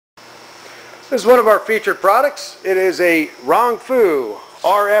This is one of our featured products. It is a Rong Fu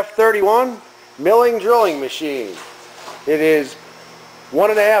RF31 milling drilling machine. It is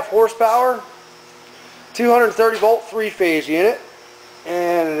 1.5 horsepower, 230 volt 3-phase unit,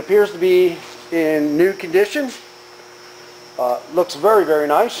 and it appears to be in new condition. Looks very, very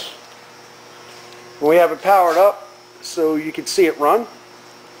nice. We have it powered up so you can see it run.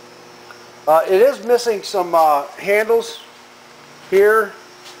 It is missing some handles here,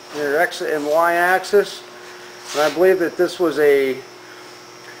 your X and Y axis, and I believe that this was a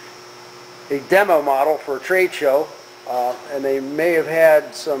demo model for a trade show, and they may have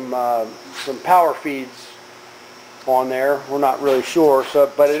had some power feeds on there. We're not really sure,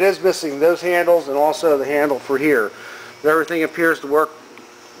 but it is missing those handles and also the handle for here. But everything appears to work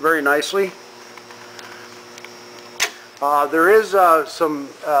very nicely. There is some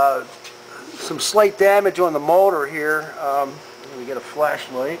slight damage on the motor here. Let me get a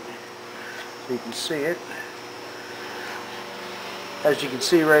flashlight so you can see it. As you can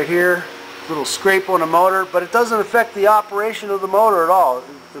see right here, little scrape on the motor, but it doesn't affect the operation of the motor at all. It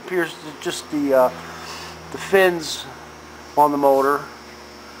appears to just the fins on the motor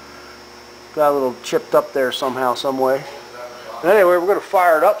got a little chipped up there somehow, some way. But anyway, we're going to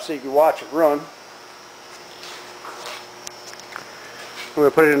fire it up so you can watch it run. We're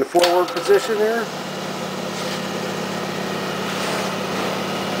going to put it in the forward position here.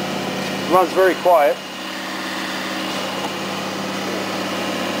 It runs very quiet.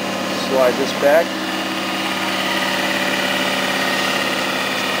 Slide this back.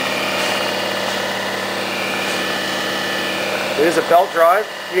 It is a belt drive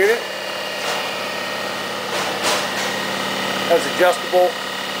unit. Has adjustable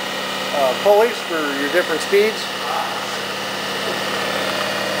pulleys for your different speeds.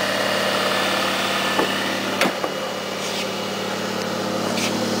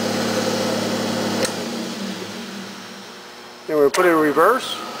 Then we'll put it in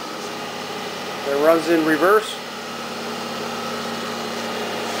reverse. It runs in reverse.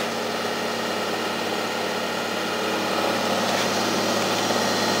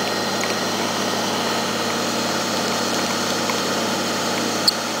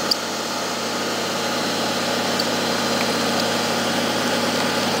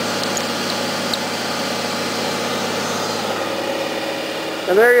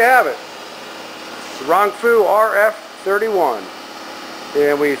 And there you have it. The Rong Fu RF31.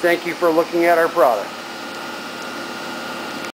 And we thank you for looking at our product.